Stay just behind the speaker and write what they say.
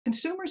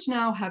Consumers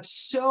now have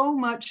so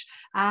much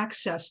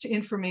access to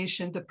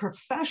information, the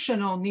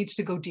professional needs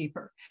to go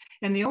deeper.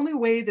 And the only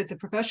way that the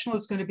professional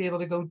is going to be able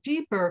to go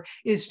deeper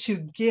is to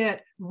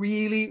get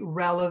really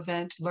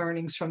relevant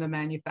learnings from the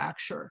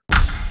manufacturer.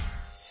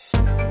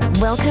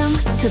 Welcome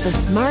to the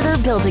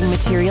Smarter Building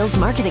Materials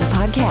Marketing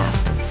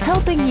Podcast,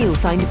 helping you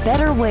find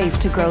better ways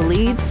to grow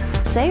leads,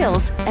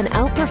 sales, and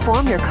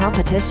outperform your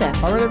competition.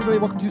 All right, everybody,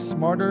 welcome to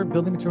Smarter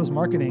Building Materials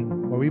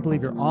Marketing, where we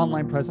believe your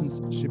online presence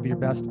should be your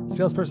best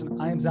salesperson.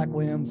 I am Zach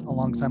Williams,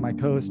 alongside my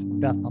co-host,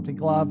 Beth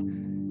Pumpkin-Glove.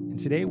 And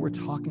today we're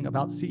talking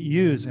about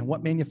CEUs and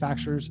what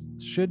manufacturers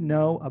should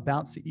know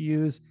about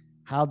CEUs,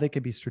 how they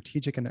can be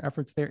strategic in their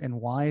efforts there, and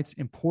why it's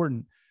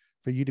important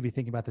for you to be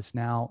thinking about this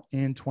now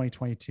in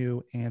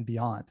 2022 and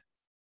beyond.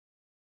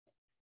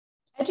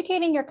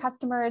 Educating your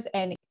customers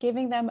and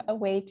giving them a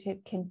way to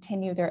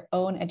continue their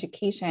own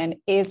education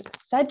is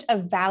such a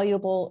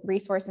valuable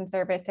resource and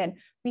service. And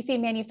we see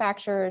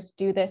manufacturers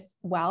do this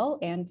well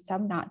and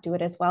some not do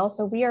it as well.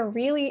 So we are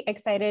really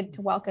excited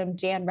to welcome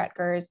Jan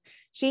Rutgers.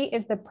 She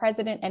is the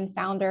president and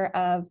founder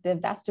of the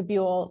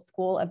Vestibule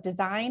School of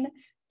Design.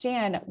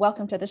 Jan,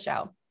 welcome to the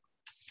show.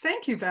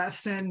 Thank you,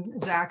 Beth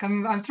and Zach.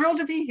 I'm thrilled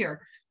to be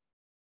here.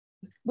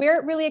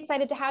 We're really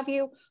excited to have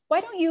you.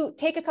 Why don't you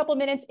take a couple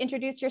minutes,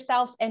 introduce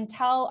yourself, and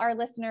tell our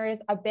listeners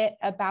a bit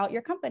about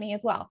your company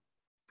as well?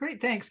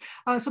 Great, thanks.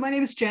 So my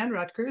name is Jan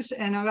Rutgers,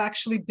 and I've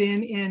actually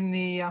been in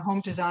the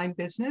home design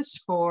business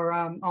for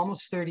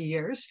almost 30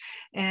 years.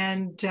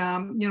 And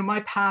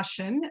my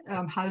passion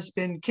has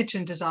been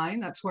kitchen design.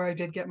 That's where I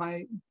did get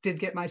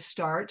my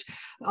start.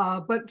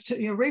 But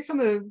right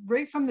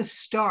from the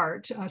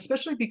start,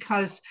 especially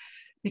because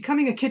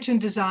becoming a kitchen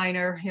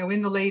designer,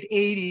 in the late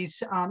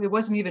 80s, it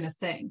wasn't even a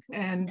thing.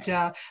 And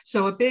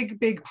so a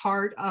big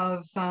part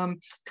of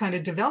kind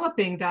of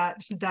developing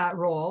that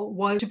role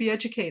was to be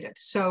educated.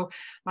 So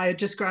I had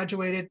just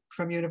graduated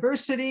from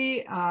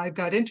university. I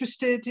got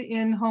interested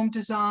in home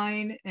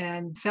design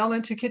and fell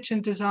into kitchen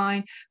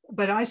design,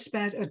 but I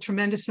spent a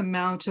tremendous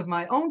amount of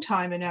my own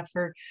time and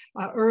effort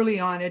early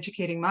on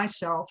educating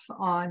myself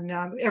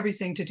on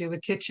everything to do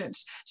with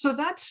kitchens. So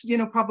that's,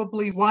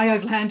 probably why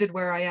I've landed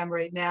where I am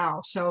right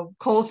now. So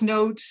Coles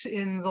Notes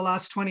in the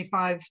last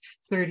 25,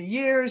 30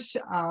 years,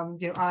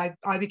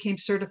 I became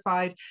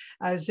certified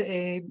as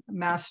a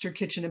master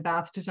kitchen and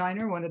bath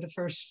designer, one of the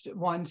first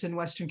ones in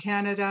Western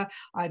Canada.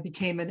 I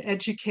became an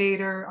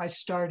educator. I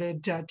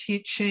started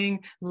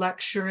teaching,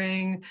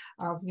 lecturing,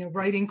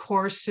 writing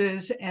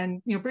courses,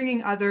 and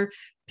bringing other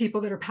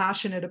people that are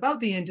passionate about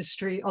the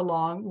industry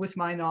along with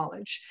my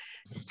knowledge.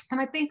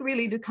 And I think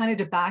really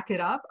to back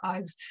it up,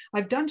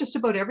 I've done just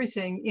about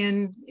everything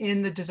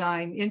in the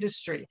design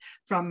industry,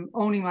 from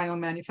owning my own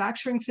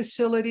manufacturing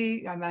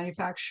facility. I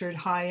manufactured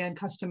high-end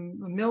custom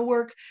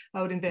millwork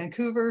out in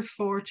Vancouver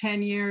for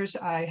 10 years.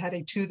 I had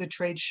a To the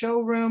Trade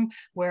showroom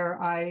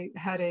where I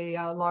had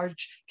a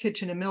large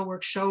kitchen and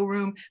millwork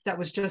showroom that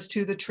was just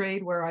to the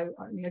trade, where I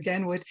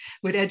again would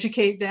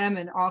educate them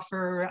and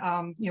offer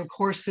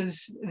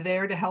courses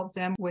there to help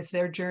them with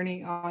their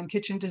journey on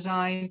kitchen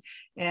design.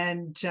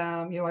 And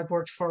I've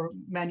worked for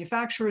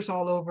manufacturers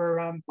all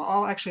over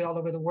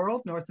the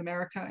world, North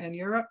America and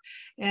Europe,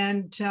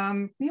 and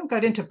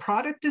got into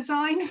product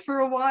design for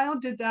a while.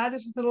 Did that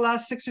for the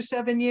last 6 or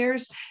 7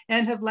 years,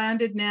 and have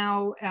landed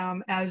now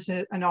as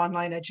an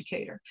online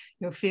educator.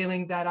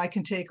 Feeling that I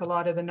can take a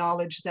lot of the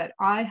knowledge that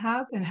I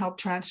have and help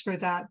transfer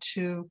that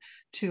to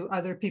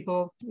other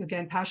people,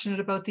 again, passionate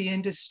about the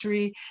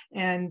industry,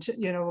 and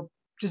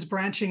just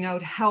branching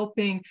out,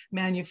 helping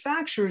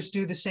manufacturers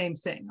do the same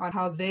thing on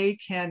how they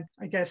can,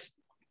 I guess,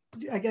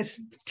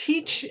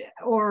 teach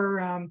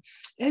or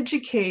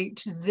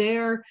educate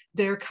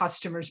their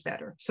customers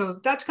better. So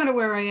that's kind of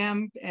where I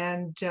am.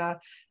 And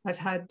I've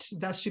had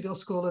Vestibule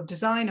School of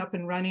Design up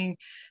and running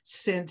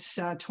since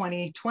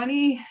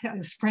 2020.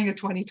 Spring of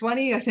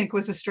 2020, I think,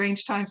 was a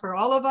strange time for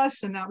all of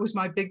us. And that was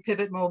my big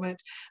pivot moment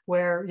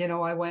where,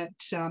 I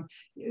went,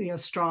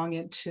 strong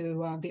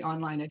into the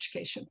online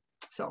education.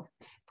 So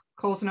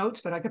Coles Notes,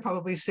 but I could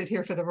probably sit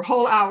here for the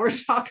whole hour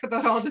and talk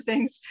about all the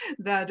things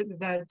that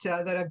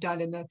I've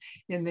done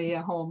in the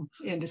home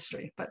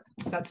industry. But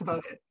that's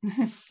about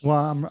it.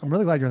 Well, I'm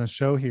really glad you're on the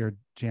show here,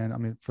 Jan. I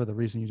mean, for the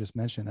reason you just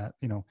mentioned, that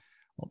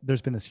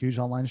there's been this huge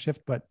online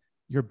shift, but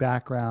your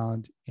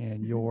background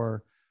and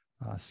your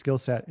skill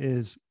set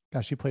is,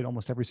 gosh, you played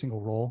almost every single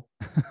role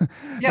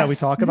that we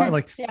talk about.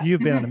 Like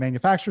you've been on the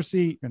manufacturer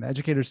seat, you're an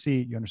educator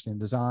seat, you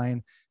understand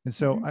design, and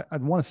so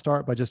I'd want to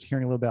start by just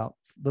hearing a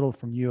little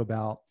from you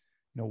about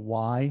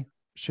why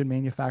should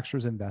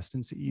manufacturers invest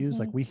in CEUs?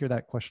 Like we hear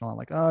that question a lot,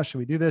 like, oh, should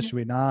we do this? Should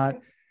we not?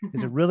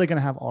 Is it really going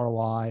to have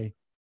ROI?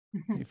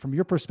 From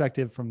your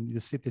perspective, from the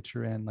seat that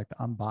you're in, like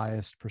the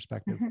unbiased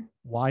perspective,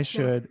 why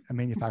should a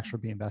manufacturer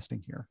be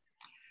investing here?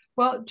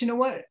 Well, do you know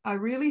what? I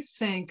really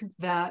think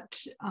that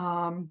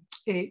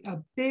a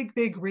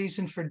big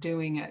reason for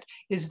doing it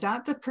is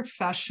that the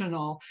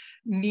professional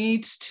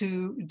needs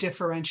to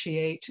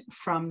differentiate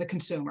from the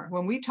consumer.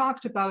 When we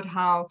talked about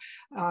how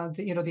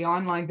the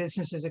online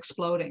business is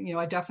exploding,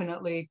 I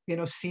definitely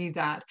see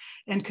that.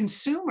 And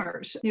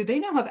consumers, they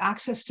now have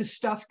access to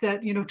stuff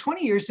that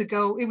 20 years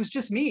ago it was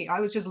just me. I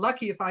was just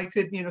lucky if I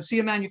could see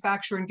a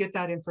manufacturer and get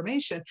that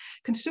information.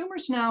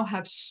 Consumers now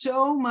have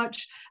so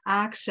much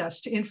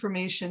access to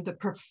information. The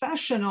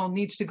professional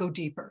needs to go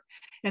deeper.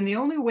 And the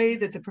only way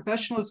that the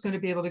professional is going to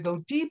be able to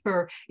go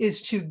deeper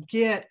is to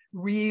get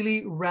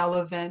really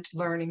relevant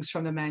learnings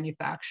from the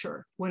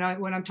manufacturer. When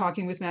I'm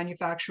talking with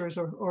manufacturers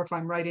or if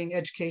I'm writing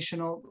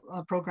educational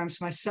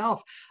programs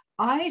myself,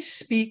 I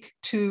speak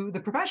to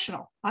the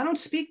professional. I don't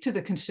speak to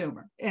the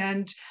consumer.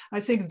 And I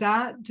think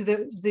that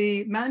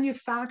the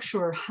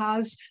manufacturer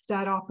has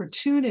that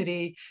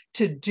opportunity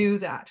to do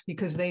that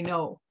because they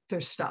know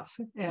their stuff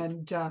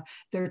and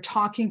they're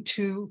talking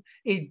to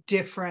a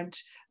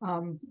different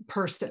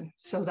person.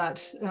 So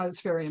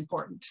that's very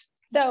important.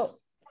 So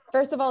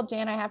first of all,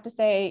 Jan, I have to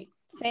say,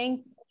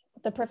 saying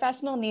the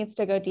professional needs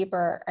to go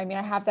deeper. I mean,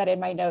 I have that in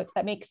my notes.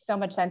 That makes so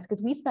much sense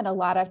because we spend a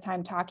lot of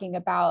time talking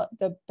about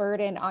the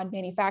burden on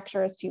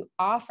manufacturers to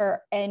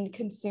offer end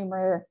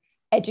consumer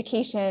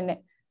education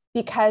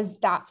because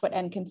that's what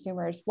end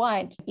consumers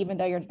want, even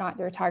though you're not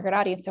their target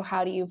audience. So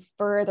how do you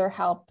further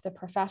help the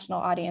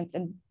professional audience?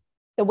 And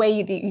the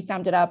way you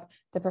summed it up,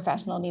 the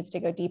professional needs to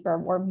go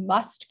deeper or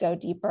must go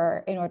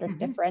deeper in order to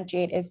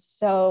differentiate is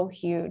so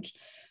huge.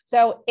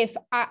 So if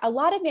a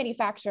lot of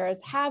manufacturers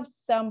have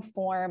some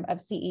form of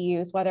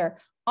CEUs, whether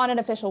on an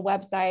official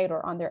website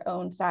or on their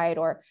own site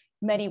or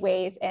many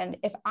ways, and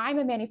if I'm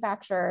a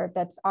manufacturer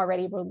that's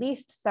already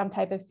released some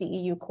type of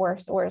CEU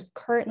course or is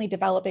currently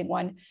developing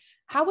one,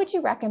 how would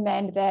you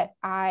recommend that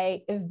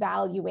I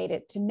evaluate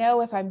it to know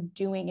if I'm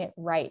doing it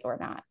right or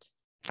not?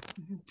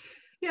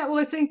 Yeah, well,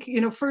 I think,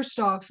 first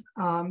off,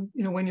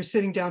 when you're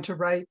sitting down to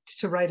write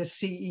a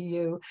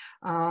CEU,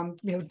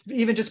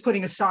 even just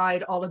putting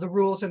aside all of the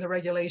rules and the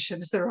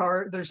regulations,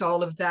 there's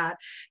all of that.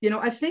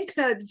 I think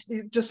that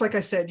just like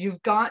I said,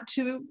 you've got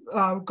to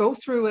go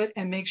through it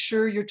and make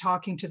sure you're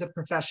talking to the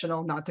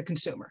professional, not the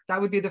consumer. That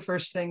would be the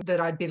first thing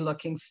that I'd be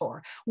looking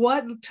for.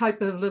 What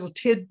type of little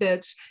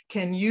tidbits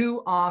can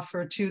you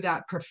offer to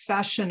that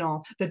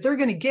professional that they're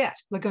going to get?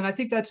 Like, and I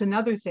think that's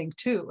another thing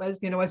too.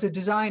 As a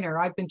designer,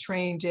 I've been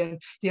trained in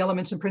the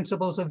elements and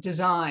principles of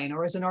design,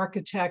 or as an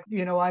architect,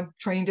 I'm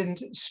trained in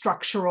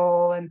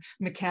structural and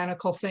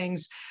mechanical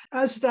things.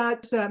 As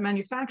that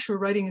manufacturer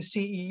writing a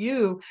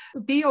CEU,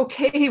 be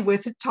okay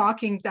with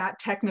talking that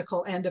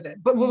technical end of it,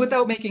 but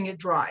without making it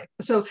dry.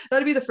 So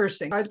that'd be the first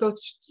thing. I'd go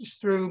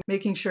through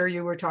making sure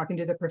you were talking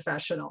to the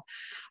professional.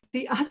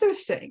 The other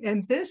thing,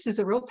 and this is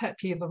a real pet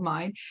peeve of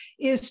mine,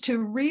 is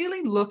to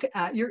really look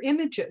at your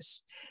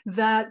images.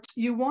 That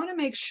you want to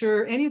make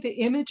sure any of the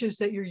images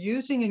that you're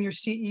using in your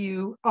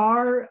CEU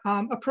are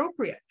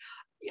appropriate.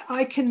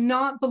 I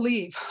cannot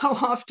believe how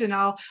often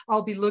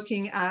I'll be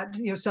looking at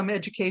some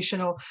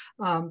educational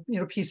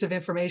piece of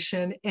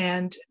information,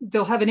 and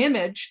they'll have an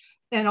image.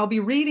 And I'll be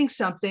reading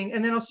something,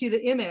 and then I'll see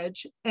the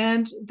image,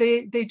 and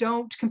they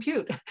don't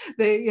compute.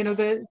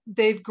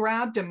 They've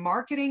grabbed a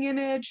marketing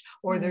image,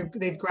 or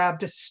they've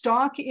grabbed a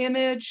stock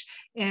image,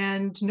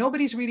 and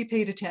nobody's really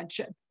paid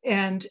attention.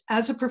 And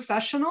as a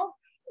professional,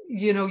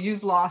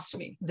 you've lost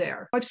me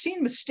there. I've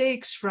seen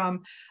mistakes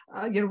from,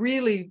 from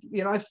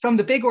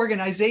the big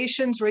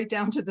organizations right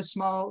down to the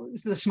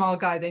small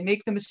guy. They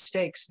make the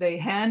mistakes. They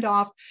hand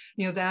off,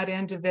 that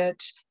end of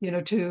it,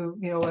 to,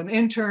 an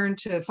intern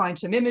to find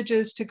some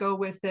images to go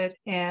with it,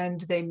 and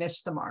they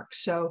miss the mark.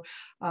 So,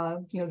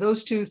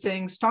 those two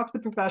things: talk to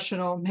the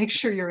professional, make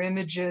sure your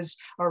images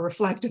are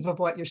reflective of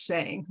what you're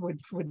saying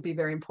would be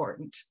very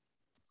important.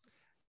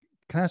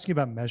 Can I ask you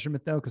about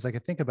measurement though? Because I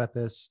could think about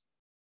this.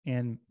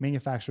 And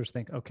manufacturers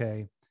think,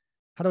 okay,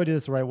 how do I do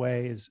this the right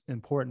way is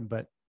important,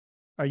 but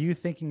are you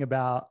thinking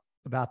about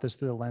this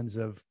through the lens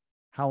of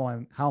how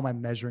am I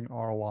measuring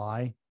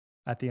ROI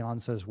at the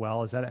onset as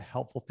well? Is that a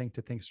helpful thing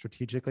to think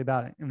strategically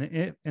about?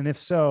 And if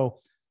so,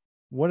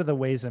 what are the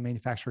ways a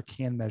manufacturer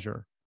can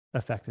measure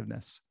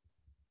effectiveness?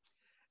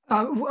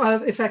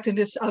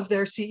 Effectiveness of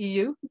their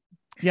CEU?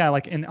 Yeah,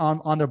 like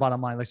on their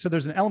bottom line. Like, so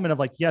there's an element of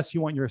like, yes,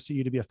 you want your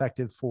CEU to be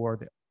effective for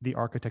the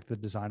architect, the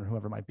designer,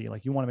 whoever it might be.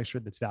 Like, you want to make sure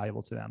that's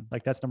valuable to them.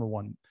 Like, that's number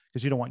one,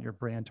 because you don't want your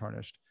brand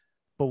tarnished.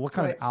 But what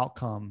kind of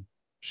outcome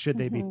should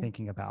they be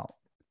thinking about?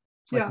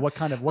 Like, what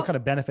kind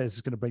of benefit is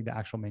going to bring the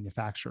actual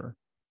manufacturer?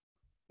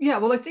 Yeah,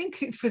 well, I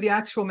think for the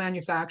actual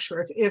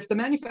manufacturer, if the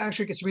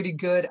manufacturer gets really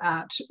good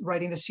at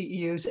writing the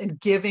CEUs and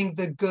giving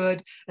the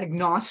good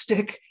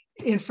agnostic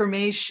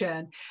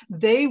information,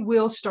 they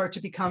will start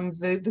to become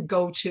the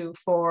go-to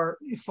for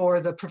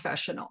the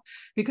professional,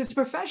 because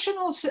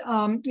professionals,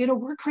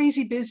 we're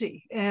crazy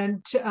busy,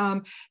 and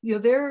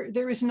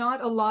there is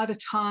not a lot of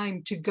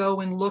time to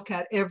go and look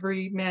at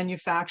every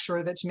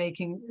manufacturer that's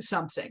making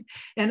something.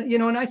 And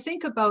and I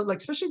think about, like,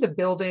 especially the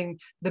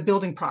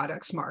building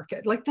products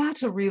market, like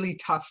that's a really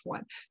tough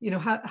one.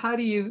 How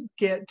do you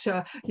get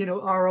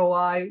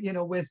ROI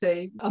with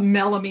a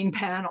melamine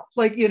panel?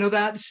 Like,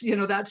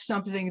 that's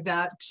something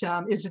that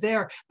is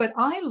there. But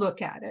I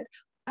look at it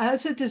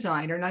as a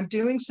designer, and I'm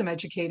doing some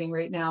educating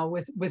right now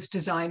with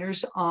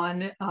designers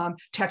on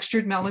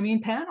textured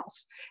melamine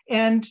panels.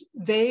 And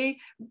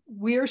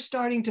we're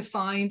starting to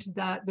find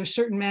that there's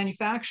certain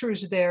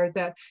manufacturers there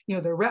that,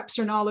 their reps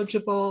are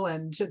knowledgeable,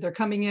 and they're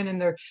coming in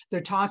and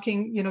they're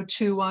talking,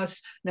 to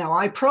us. Now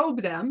I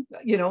probe them,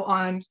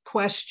 on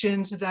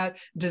questions that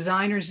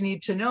designers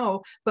need to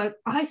know. But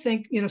I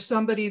think,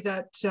 somebody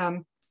that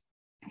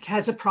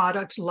has a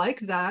product like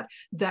that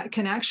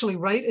can actually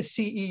write a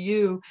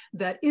CEU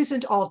that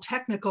isn't all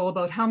technical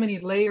about how many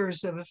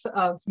layers of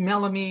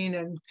melamine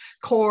and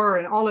core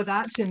and all of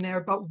that's in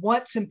there, but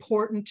what's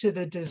important to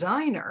the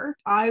designer.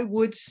 I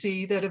would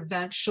see that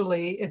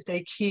eventually, if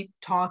they keep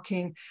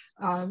talking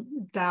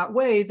that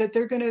way, that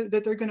they're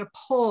gonna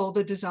pull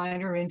the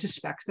designer in to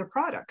spec their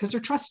product, because they're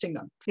trusting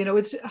them.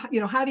 It's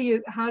how do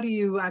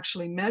you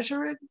actually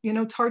measure it?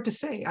 It's hard to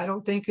say. I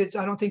don't think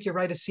you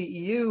write a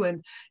CEU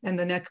and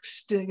the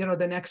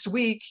next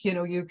week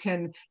you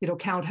can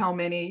count how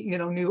many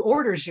new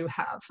orders you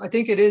have. I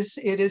think it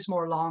is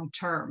more long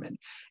term,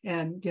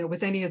 and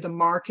with any of the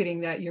marketing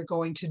that you're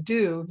going to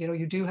do,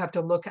 you do have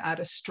to look at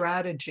a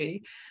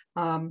strategy.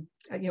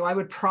 I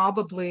would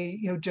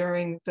probably,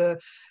 during the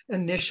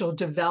initial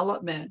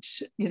development,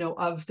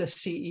 of the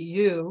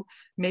CEU,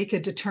 make a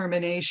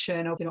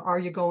determination of, are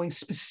you going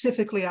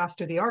specifically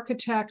after the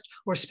architect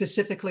or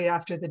specifically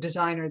after the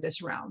designer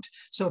this round?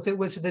 So if it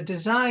was the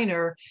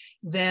designer,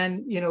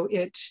 then,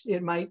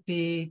 it might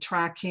be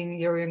tracking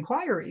your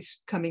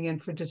inquiries coming in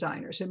for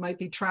designers. It might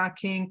be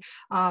tracking,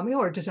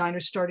 are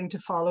designers starting to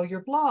follow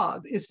your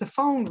blog? Is the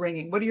phone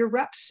ringing? What are your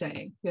reps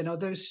saying?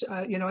 There's,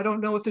 I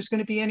don't know if there's going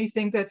to be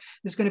anything that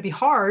is going to be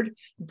hard,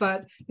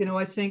 but,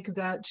 I think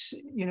that,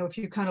 if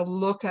you kind of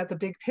look at the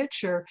big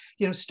picture,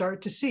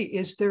 start to see,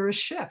 is there a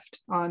shift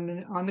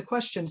on the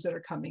questions that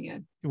are coming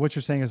in? What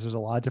you're saying is there's a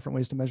lot of different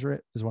ways to measure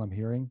it, is what I'm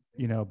hearing,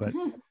 but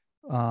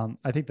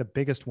I think the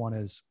biggest one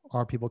is,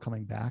 are people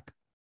coming back?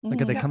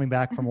 Like, are they coming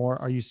back for more?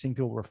 Are you seeing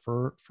people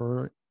refer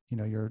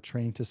your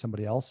training to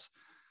somebody else?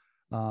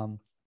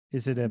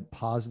 Is it a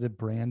positive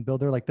brand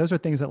builder? Like, those are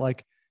things that,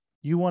 like,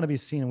 you want to be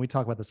seen. And we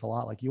talk about this a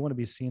lot. Like, you want to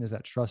be seen as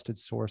that trusted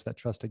source, that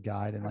trusted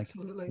guide. And like,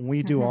 Absolutely. when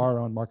we do our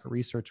own market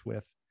research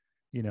with,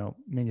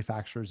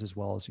 manufacturers, as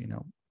well as,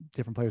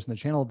 different players in the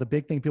channel, the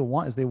big thing people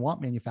want is they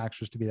want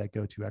manufacturers to be that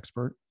go-to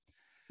expert.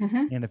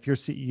 And if your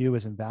CEU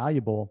is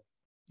invaluable,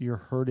 you're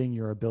hurting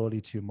your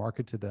ability to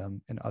market to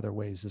them in other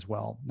ways as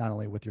well, not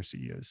only with your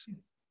CEUs.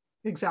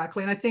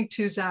 Exactly. And I think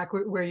too, Zach,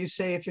 where you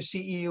say if your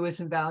CEU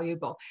isn't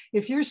valuable,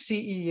 if your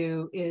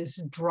CEU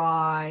is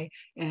dry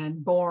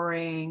and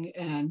boring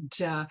and,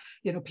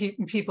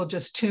 people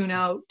just tune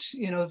out,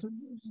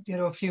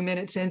 a few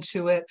minutes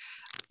into it.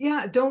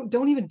 Yeah.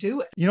 Don't even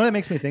do it. You know what it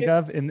makes me think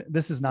of, and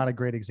this is not a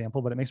great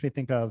example, but it makes me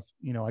think of,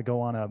 I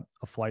go on a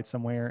flight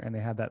somewhere and they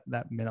had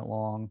that minute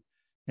long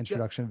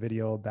introduction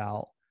video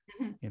about,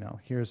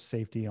 here's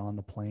safety on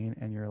the plane.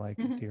 And you're like,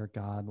 dear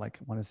God, like,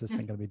 when is this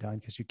thing going to be done?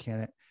 Because you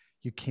can't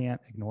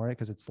ignore it,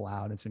 because it's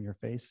loud, it's in your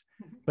face.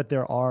 But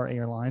there are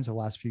airlines the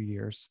last few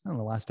years, I don't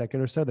know, the last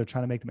decade or so, they're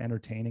trying to make them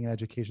entertaining and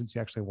education, so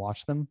you actually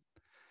watch them.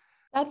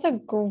 That's a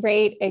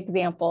great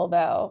example,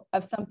 though,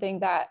 of something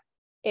that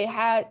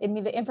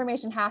the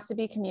information has to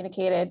be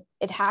communicated.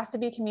 It has to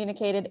be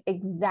communicated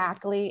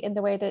exactly in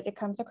the way that it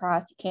comes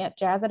across. You can't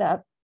jazz it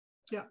up.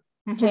 Yeah.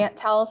 You can't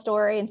tell a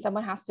story and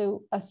someone has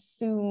to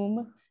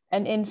assume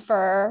and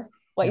infer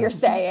what you're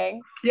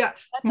saying.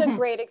 Yes. That's a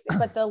great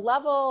example. But the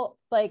level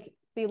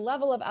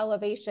of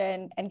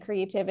elevation and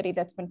creativity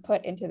that's been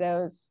put into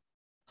those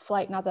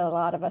not that a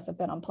lot of us have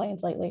been on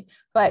planes lately,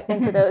 but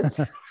into those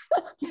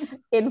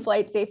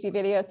in-flight safety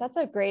videos. That's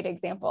a great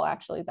example,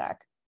 actually,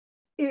 Zach.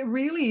 It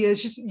really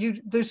is.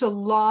 There's a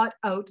lot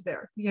out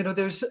there.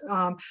 There's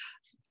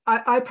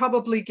I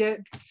probably get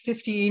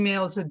 50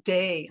 emails a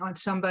day on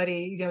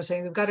somebody,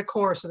 saying they've got a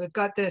course or they've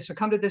got this, or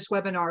come to this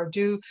webinar,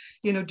 do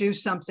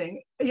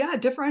something. Yeah.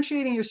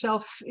 Differentiating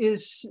yourself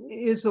is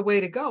the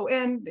way to go.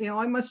 And,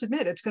 I must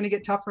admit, it's going to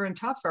get tougher and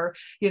tougher,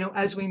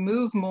 as we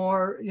move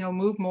more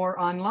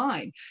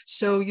online.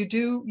 So you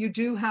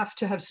do have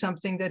to have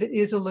something that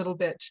is a little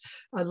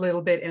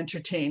bit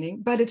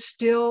entertaining, but it's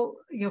still,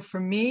 for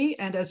me,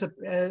 and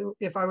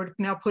if I were to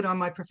now put on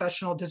my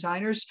professional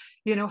designer's,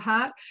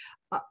 hat,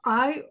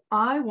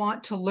 I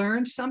want to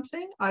learn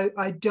something.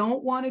 I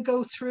don't want to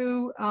go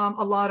through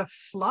a lot of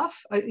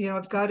fluff.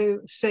 I've got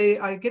to say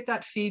I get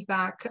that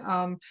feedback,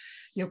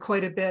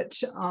 quite a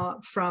bit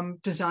from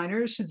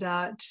designers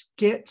that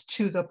get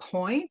to the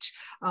point.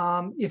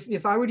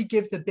 If I were to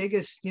give the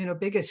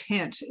biggest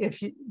hint,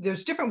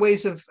 there's different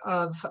ways of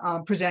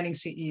presenting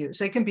CEUs.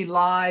 They can be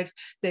live,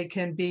 they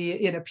can be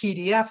in a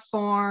PDF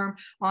form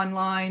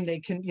online, they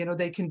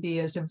can be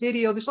as a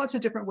video. There's lots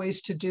of different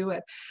ways to do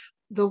it.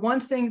 The one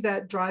thing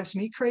that drives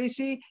me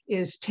crazy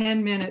is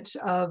 10 minutes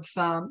of,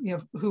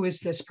 who is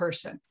this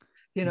person?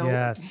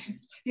 Yes.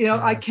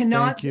 I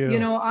cannot, thank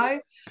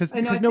you.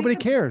 Because nobody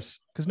cares.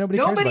 Because nobody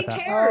cares about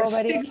that.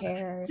 Nobody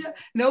cares. Yeah,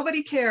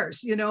 nobody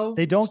cares.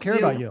 They don't care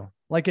about you.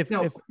 Like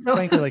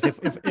frankly, like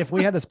if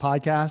we had this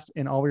podcast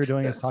and all we were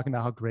doing is talking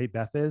about how great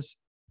Beth is,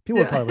 people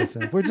would probably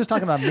listen. If we're just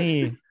talking about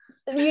me.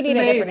 You need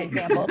a different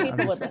example.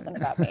 People would listen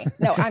about me.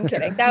 No, I'm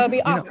kidding. That would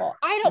be awful.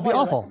 I don't want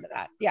to listen to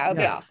that. Yeah, it would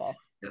be awful.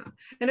 Yeah.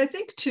 And I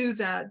think too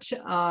that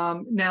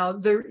now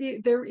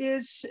there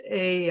is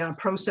a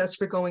process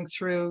for going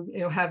through,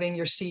 having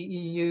your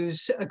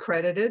CEUs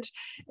accredited.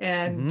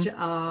 And,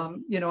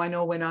 I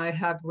know when I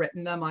have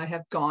written them, I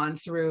have gone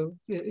through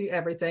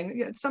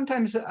everything.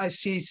 Sometimes I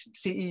see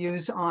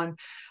CEUs on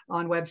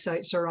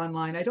websites or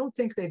online. I don't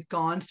think they've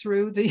gone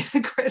through the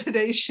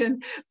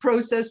accreditation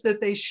process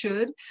that they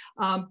should,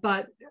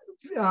 but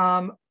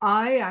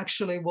I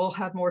actually will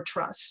have more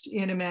trust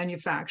in a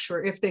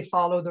manufacturer if they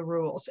follow the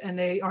rules and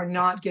they are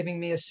not giving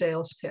me a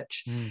sales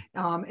pitch.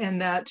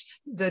 And that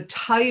the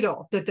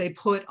title that they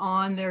put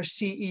on their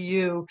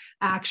CEU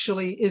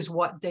actually is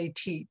what they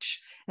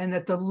teach, and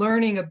that the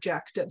learning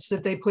objectives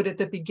that they put at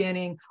the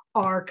beginning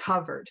are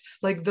covered.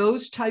 Like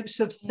those types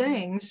of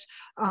things,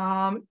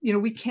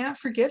 we can't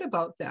forget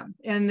about them.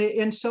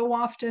 And so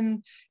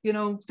often,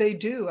 they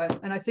do.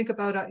 And I think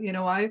about,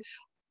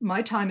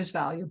 my time is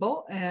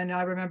valuable. And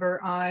I remember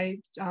I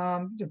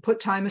put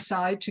time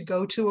aside to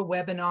go to a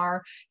webinar,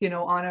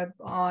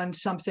 on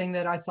something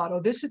that I thought, oh,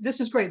 this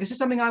is great. This is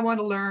something I want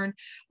to learn.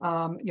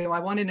 I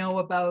want to know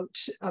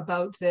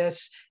about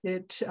this.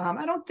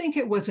 I don't think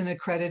it was an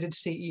accredited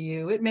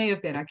CEU. It may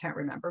have been, I can't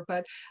remember,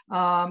 but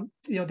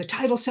the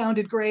title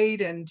sounded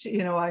great. And,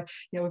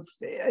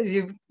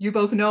 you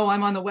both know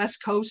I'm on the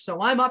West Coast, so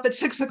I'm up at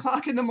 6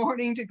 o'clock in the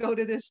morning to go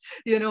to this,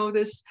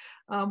 this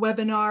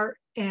webinar.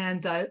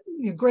 And the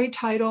great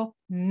title,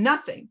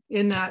 nothing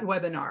in that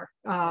webinar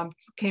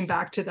came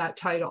back to that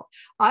title.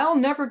 I'll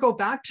never go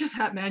back to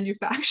that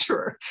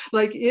manufacturer.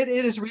 Like it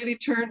has really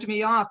turned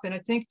me off. And I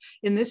think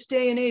in this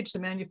day and age, the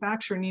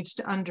manufacturer needs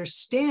to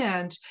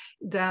understand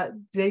that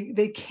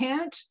they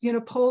can't,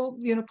 pull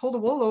the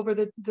wool over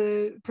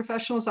the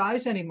professional's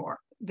eyes anymore.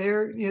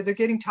 They're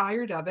getting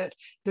tired of it.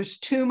 There's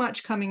too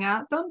much coming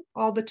at them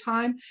all the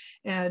time.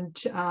 And,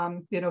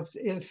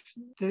 if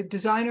the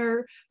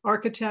designer,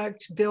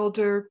 architect,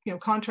 builder,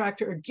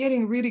 contractor are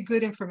getting really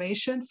good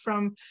information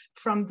from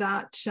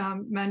that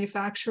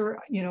manufacturer,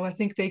 I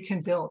think they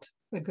can build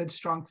a good,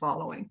 strong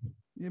following.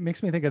 It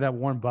makes me think of that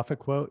Warren Buffett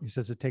quote. He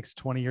says, it takes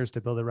 20 years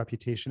to build a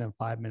reputation and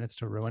 5 minutes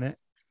to ruin it.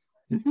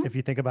 If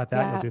you think about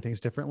that, you'll do things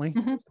differently.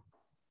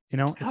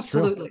 It's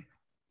absolutely. True.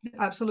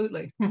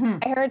 Absolutely.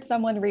 I heard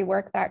someone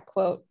rework that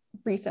quote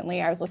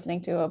recently. I was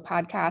listening to a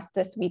podcast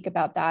this week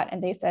about that,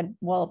 and they said,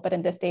 well, but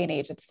in this day and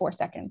age, it's 4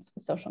 seconds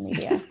with social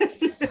media.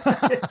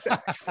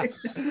 Exactly.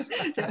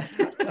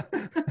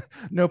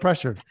 No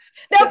pressure.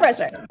 No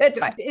pressure. It's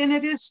fine. And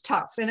it is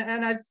tough. And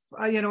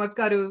I've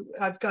got to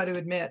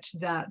admit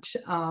that,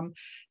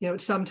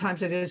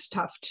 sometimes it is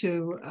tough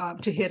to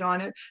hit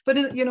on it. But,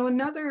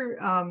 another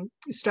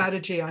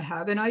strategy I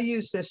have, and I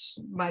use this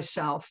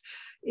myself,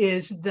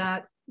 is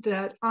that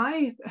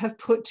I have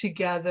put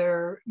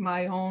together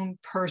my own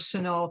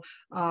personal,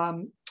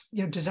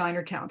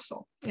 designer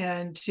council.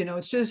 And,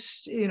 it's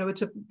just,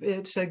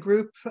 it's a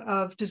group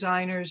of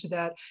designers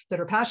that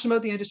are passionate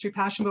about the industry,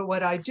 passionate about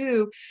what I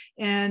do.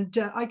 And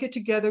I get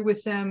together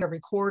with them every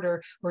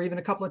quarter or even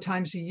a couple of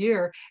times a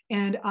year.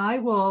 And I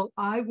will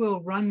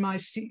run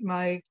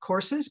my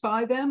courses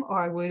by them,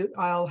 or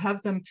I'll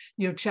have them,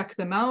 check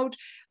them out.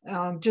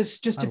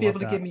 Just to be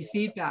able to give me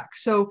feedback.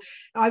 So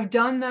I've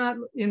done that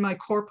in my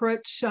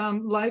corporate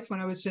life.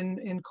 When I was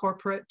in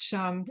corporate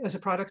as a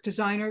product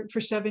designer for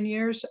 7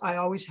 years, I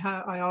always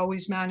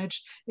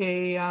managed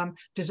a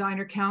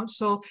designer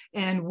council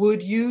and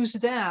would use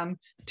them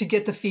to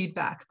get the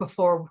feedback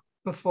before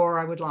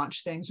I would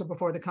launch things or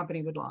before the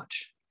company would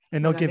launch.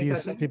 And they'll give you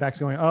feedbacks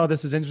going, oh,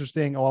 this is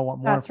interesting. Oh, I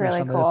want more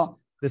information on this.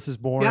 This is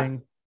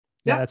boring.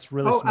 Yeah, that's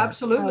really smart.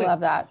 Absolutely. I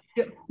love that.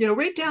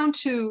 Right down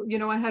to,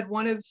 I had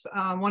one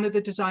of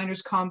the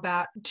designers come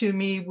back to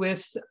me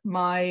with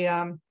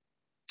my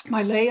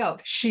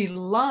layout. She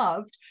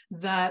loved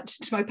that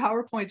my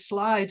PowerPoint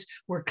slides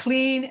were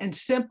clean and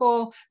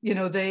simple.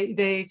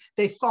 They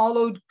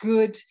followed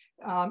good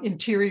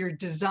interior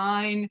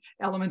design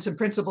elements and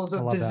principles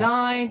of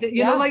design.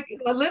 Like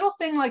a little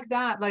thing like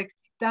that, like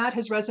that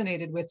has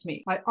resonated with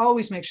me. I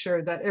always make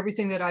sure that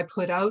everything that I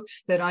put out,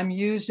 that I'm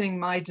using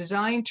my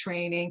design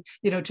training,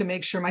 to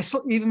make sure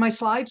even my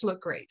slides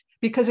look great,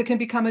 because it can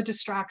become a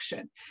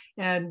distraction.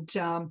 And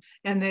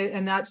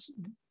that's,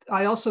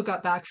 I also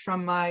got back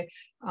from my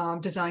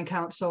design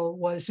council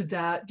was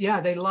that,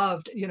 they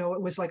loved,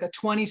 it was like a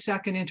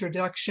 20-second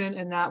introduction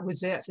and that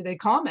was it. They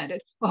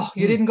commented, oh,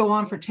 you didn't go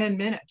on for 10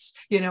 minutes,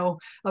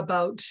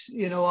 about,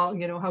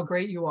 how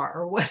great you are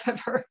or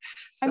whatever.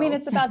 So, I mean,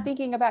 it's about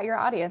thinking about your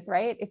audience,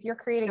 right? If you're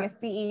creating a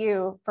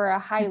CEU for a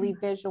highly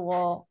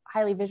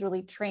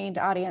visually trained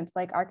audience,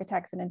 like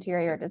architects and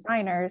interior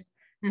designers,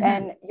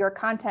 then your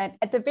content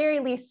at the very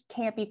least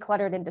can't be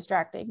cluttered and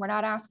distracting. We're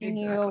not asking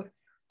you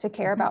to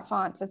care about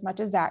fonts as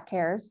much as Zach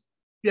cares.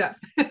 Yeah.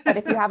 But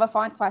if you have a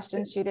font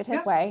question, shoot it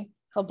his way.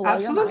 He'll blow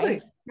your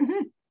mind.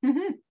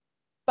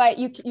 But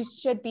you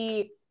should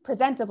be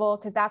presentable,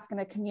 because that's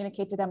going to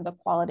communicate to them the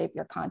quality of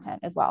your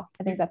content as well.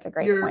 I think that's a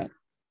great point.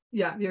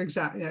 Yeah,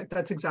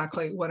 that's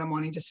exactly what I'm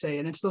wanting to say.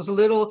 And it's those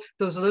little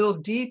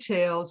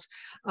details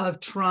of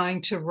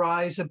trying to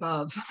rise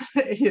above,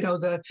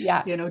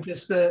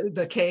 just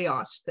the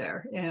chaos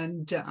there.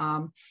 And,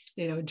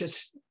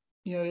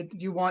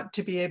 you want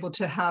to be able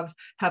to have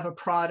a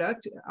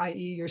product,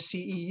 i.e. your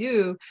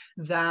CEU,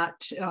 that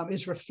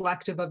is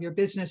reflective of your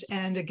business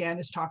and, again,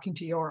 is talking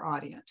to your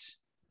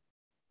audience.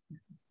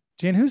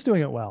 Jan, who's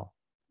doing it well?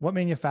 What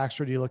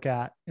manufacturer do you look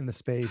at in the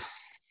space?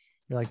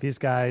 You're like, these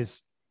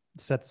guys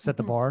set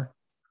the bar?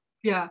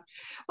 Yeah.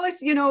 Well,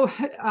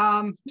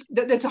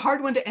 that's a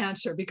hard one to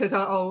answer, because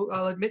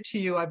I'll admit to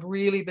you, I've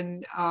really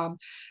been,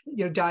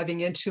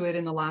 diving into it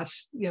in the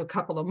last,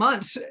 couple of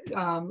months,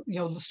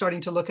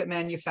 starting to look at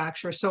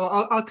manufacturers. So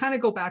I'll kind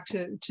of go back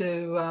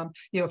to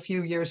a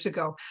few years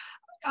ago.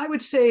 I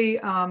would say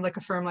like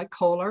a firm like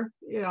Kohler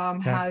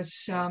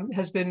has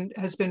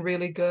been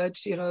really good,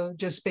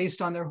 just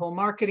based on their whole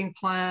marketing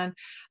plan,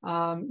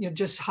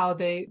 just how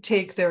they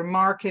take their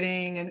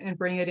marketing and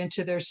bring it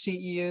into their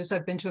CEUs.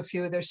 I've been to a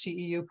few of their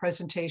CEU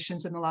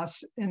presentations in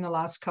the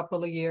last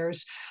couple of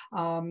years.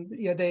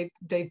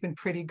 They've been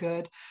pretty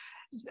good.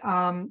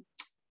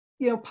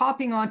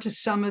 Popping onto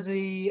some of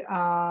the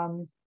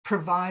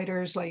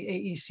providers like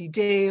AEC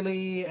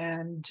Daily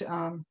and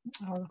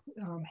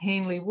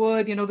Hanley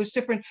Wood, there's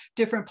different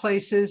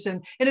places,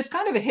 and it's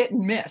kind of a hit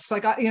and miss.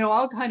 Like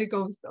I'll kind of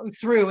go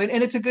through it,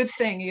 and it's a good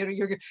thing.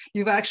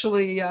 You've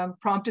actually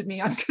prompted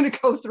me. I'm going to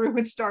go through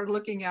and start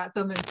looking at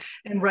them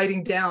and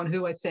writing down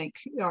who I think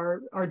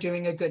are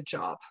doing a good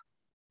job.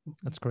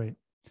 That's great.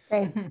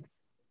 Great.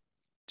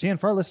 Jan,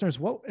 for our listeners,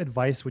 what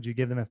advice would you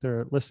give them if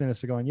they're listening to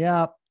this and going,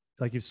 yeah,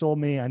 like you've sold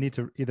me, I need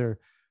to either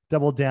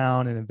double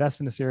down and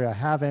invest in this area I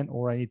haven't,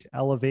 or I need to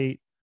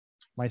elevate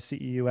my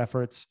CEU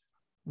efforts?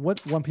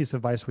 What one piece of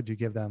advice would you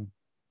give them?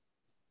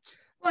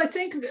 Well, I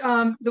think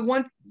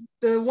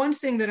the one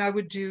thing that I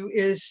would do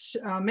is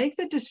make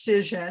the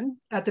decision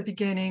at the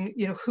beginning,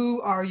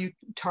 who are you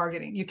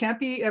targeting? You can't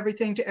be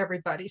everything to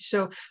everybody.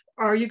 So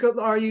are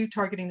you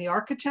targeting the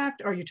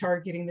architect? Are you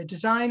targeting the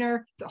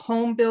designer, the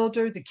home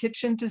builder, the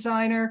kitchen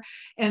designer?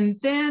 And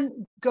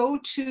then go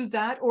to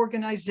that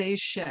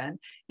organization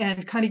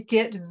and kind of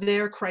get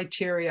their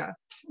criteria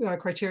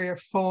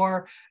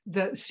for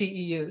the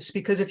CEUs.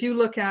 Because if you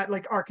look at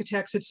like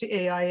architects, it's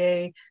the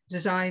AIA,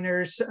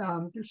 designers,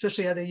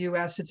 especially out of the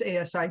US, it's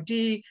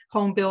ASID,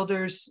 home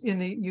builders in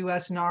the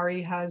US,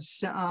 NARI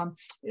has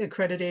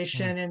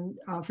accreditation, and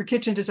for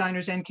kitchen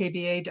designers,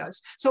 NKBA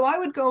does. So I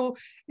would go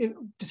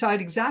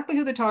decide exactly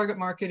who the target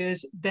market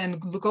is, then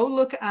go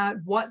look at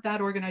what that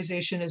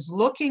organization is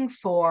looking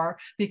for,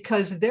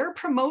 because they're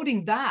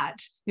promoting that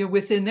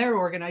within their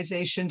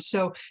organization.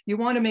 So you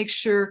want to make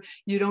sure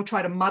you don't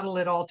try to muddle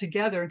it all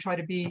together and try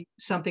to be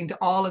something to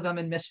all of them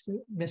and miss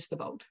the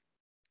boat.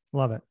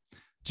 Love it.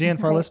 Jan,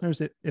 for our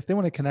listeners, if they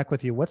want to connect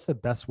with you, what's the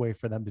best way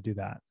for them to do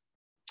that?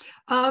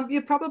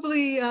 You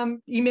probably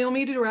email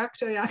me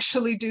direct. I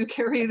actually do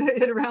carry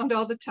it around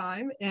all the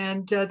time,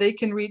 and they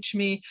can reach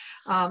me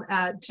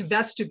at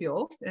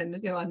Vestibule, and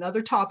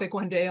another topic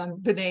one day on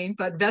the name,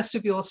 but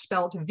Vestibule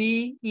spelled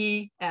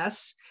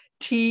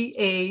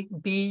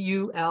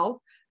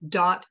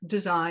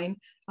VESTABUL.design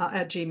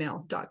at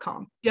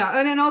gmail.com. Yeah,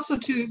 and then also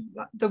to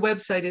the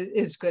website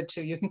is good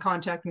too. You can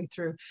contact me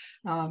through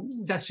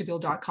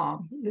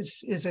vestibule.com.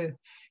 It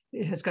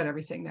has got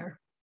everything there.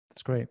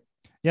 That's great.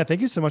 Yeah,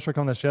 thank you so much for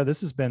coming on the show. This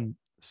has been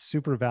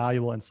super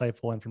valuable,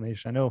 insightful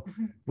information. I know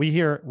we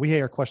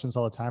hear questions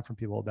all the time from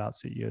people about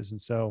CEUs, and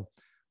so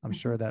I'm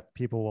sure that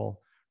people will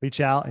reach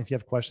out. And if you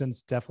have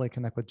questions, definitely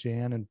connect with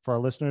Jan. And for our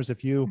listeners,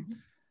 if you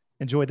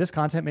enjoyed this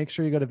content, make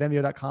sure you go to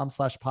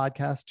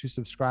venveo.com/podcast to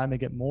subscribe and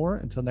get more.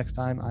 Until next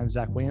time, I'm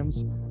Zach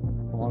Williams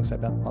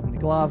alongside Beth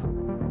Nikolov.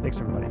 Thanks,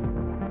 everybody.